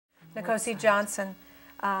Nkosi Johnson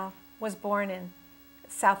was born in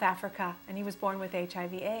South Africa, and he was born with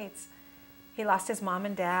HIV/AIDS. He lost his mom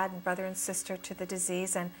and dad and brother and sister to the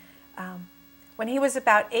disease, and when he was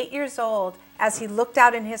about 8 years old, as he looked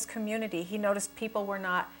out in his community, he noticed people were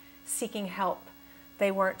not seeking help. They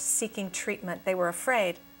weren't seeking treatment. They were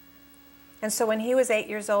afraid. And so when he was 8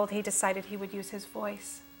 years old, he decided he would use his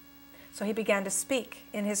voice. So he began to speak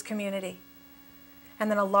in his community. And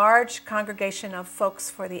then a large congregation of folks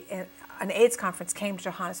for an AIDS conference came to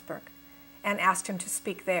Johannesburg and asked him to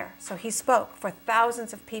speak there. So he spoke for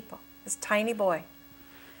thousands of people, this tiny boy.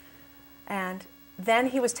 And then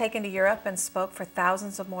he was taken to Europe and spoke for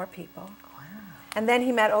thousands of more people. Wow. And then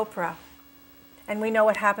he met Oprah. And we know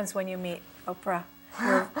what happens when you meet Oprah.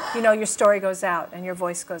 Your story goes out and your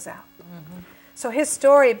voice goes out. Mm-hmm. So his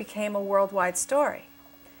story became a worldwide story.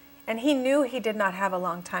 And he knew he did not have a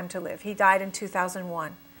long time to live. He died in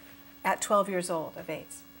 2001 at 12 years old of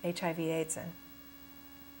AIDS, HIV/AIDS.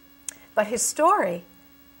 But his story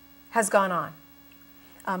has gone on.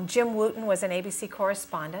 Jim Wooten was an ABC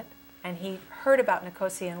correspondent, and he heard about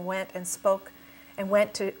Nkosi and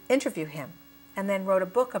went to interview him, and then wrote a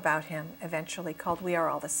book about him eventually called We Are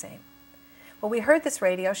All the Same. Well, we heard this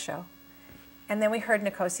radio show, and then we heard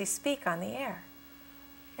Nkosi speak on the air.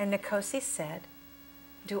 And Nkosi said,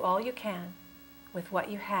 do all you can with what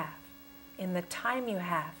you have, in the time you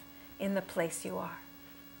have, in the place you are.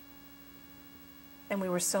 And we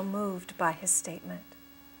were so moved by his statement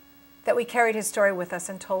that we carried his story with us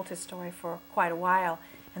and told his story for quite a while.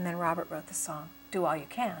 And then Robert wrote the song, Do All You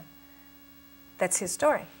Can. That's his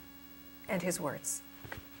story and his words.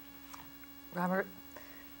 Robert,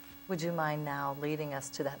 would you mind now leading us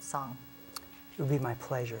to that song? It would be my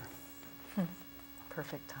pleasure.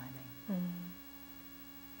 Perfect timing.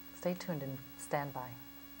 Stay tuned and stand by.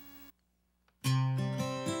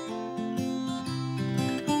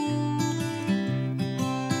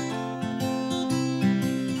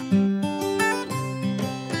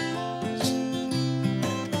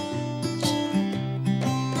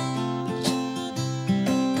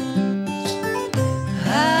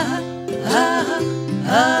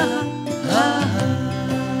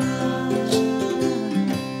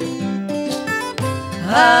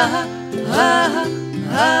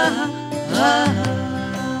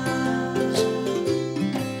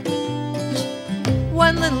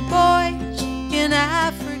 One little boy in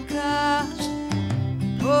Africa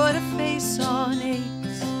put a face on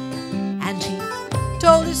AIDS, and he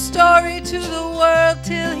told his story to the world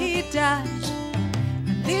till he died.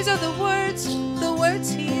 And these are the words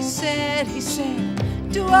he said. He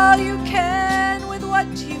said, do all you can with what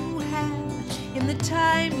you have, in the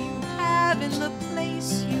time you have, in the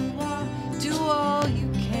place you are. Do all you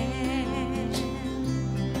can.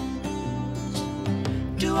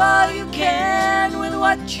 Do all you can with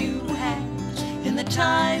what you have, in the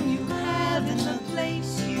time you have, in the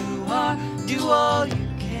place you are. Do all you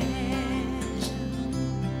can.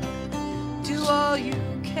 Do all you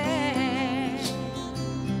can.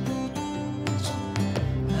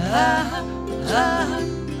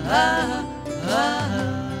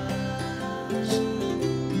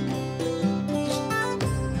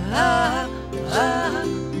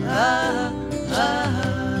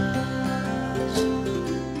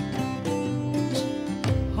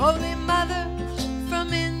 Holy Mother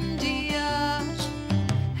from India,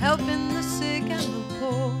 helping the sick and the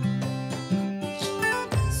poor.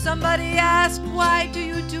 Somebody asked, why do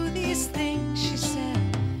you do these things? She said,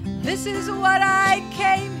 this is what I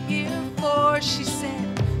came here for. She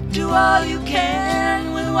said, do all you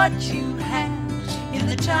can with what you have, in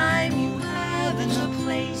the time you have, in the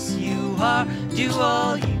place you are. Do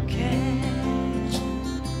all you can.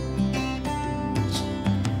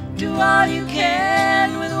 Do all you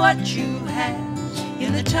can with what you have,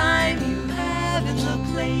 in the time you have, in the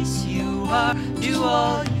place you are. Do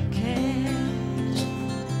all you can.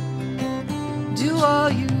 Do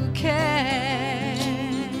all you can.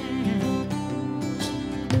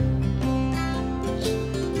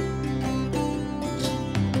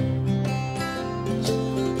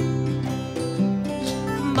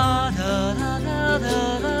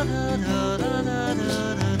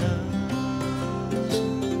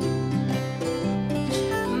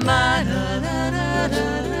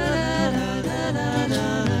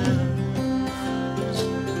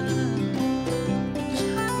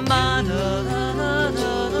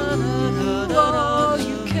 Oh, you can. Oh,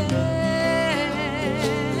 you can.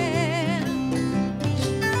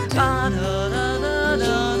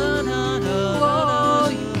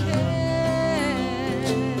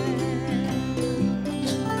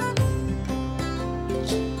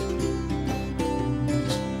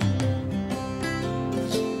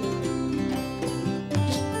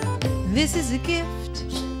 This is a gift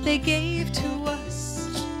they gave to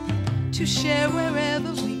us to share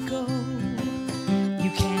wherever we go.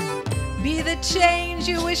 You can be the change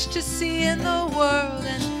you wish to see in the world,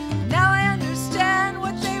 and now I understand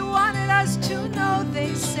what they wanted us to know.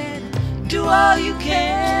 They said, do all you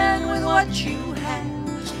can with what you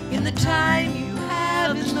have, in the time you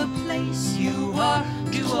have, in the place you are.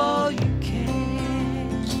 Do all you can.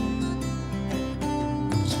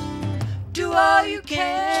 Do all you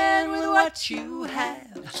can with what you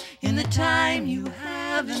have, in the time you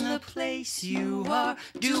have, in the place you are.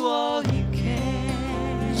 Do all you can.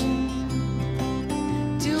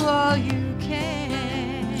 Do all you can.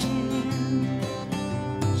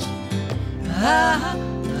 Ah,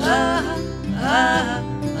 ah, ah,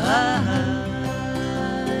 ah,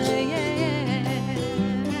 yeah.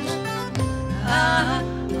 Ah,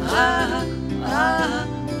 ah, ah,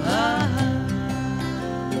 ah.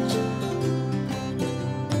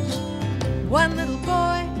 One little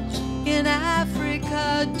boy in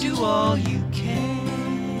Africa, do all you can.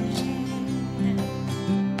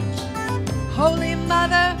 Holy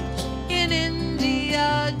Mother in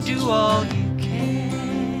India, do all you can.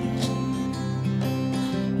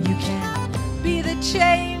 You can be the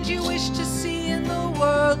change you wish to see in the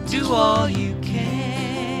world. Do all you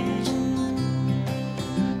can.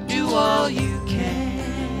 Do all you can.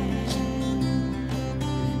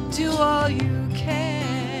 Do all you can.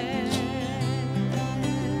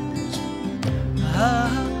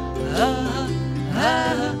 Ah, ah,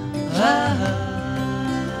 ah, ah.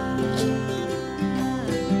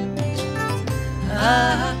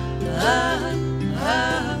 Ah, ah,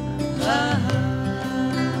 ah, ah.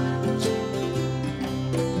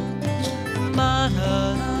 Ma,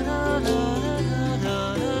 da, da, da, da, da,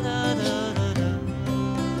 da, da, da.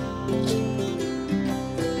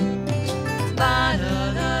 Ma,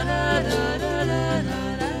 da, da, da, da, da, da,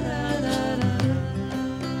 da, da.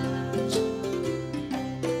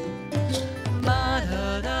 Ma,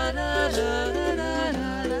 da, da, da, da, da, da,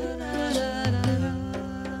 da,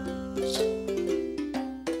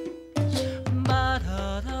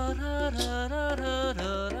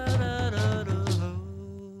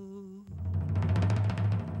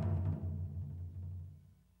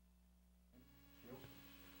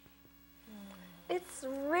 It's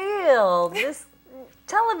real. This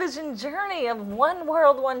television journey of one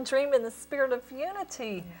world, one dream in the spirit of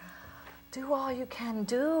unity. Yeah. Do all you can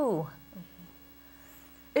do.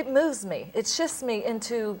 It moves me. It shifts me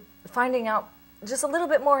into finding out just a little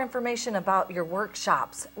bit more information about your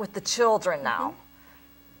workshops with the children now.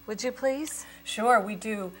 Would you please? Sure, we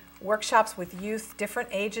do workshops with youth, different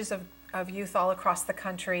ages of youth all across the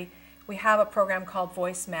country. We have a program called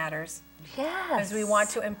Voice Matters. Yes. As we want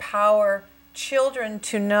to empower children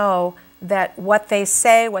to know that what they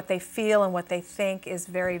say, what they feel, and what they think is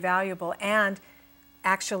very valuable and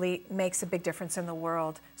actually makes a big difference in the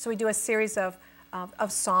world. So we do a series of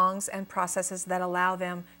songs and processes that allow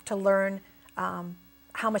them to learn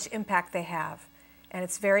how much impact they have. And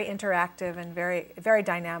it's very interactive and very, very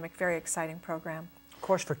dynamic, very exciting program. Of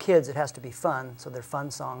course, for kids, it has to be fun, so they're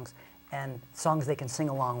fun songs and songs they can sing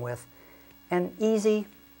along with. And easy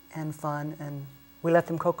and fun, and we let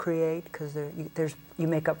them co-create because you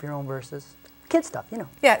make up your own verses. Kid stuff, you know.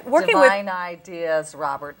 Yeah, working divine with ideas,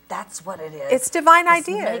 Robert. That's what it is. It's divine This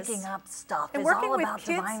ideas. Making up stuff And is working all with about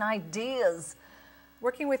kids- divine ideas.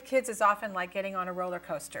 Working with kids is often like getting on a roller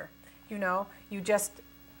coaster. You know, you just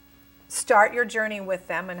start your journey with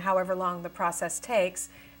them, and however long the process takes,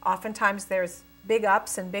 oftentimes there's big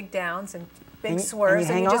ups and big downs and big swerves,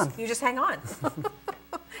 and you just hang on.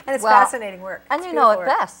 And it's fascinating work. And It's you know it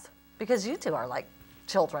beautiful work. best because you two are like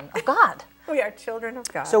children of God. We are children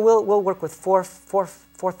of God. So we'll work with fourth,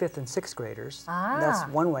 fifth, and sixth graders. Ah. That's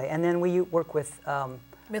one way, and then we work with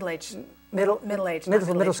middle-aged, middle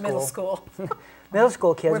school. middle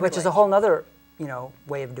school kids, We're which is a whole other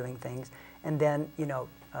way of doing things, and then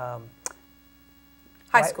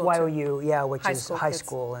High school too. YOU, yeah, which High is school high kids.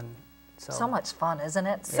 school, and So much fun, isn't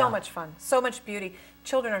it? So much fun, so much beauty.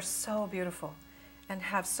 Children are so beautiful and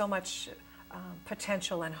have so much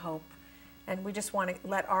potential and hope. And we just want to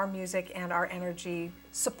let our music and our energy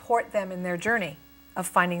support them in their journey of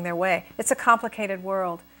finding their way. It's a complicated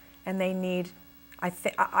world, and they need,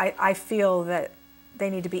 I feel that they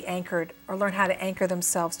need to be anchored or learn how to anchor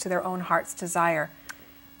themselves to their own heart's desire,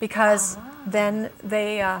 because then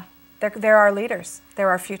they're our leaders, they're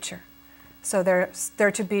our future. So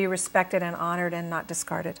they're to be respected and honored and not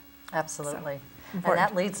discarded. Absolutely. So, and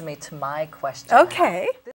that leads me to my question. Okay.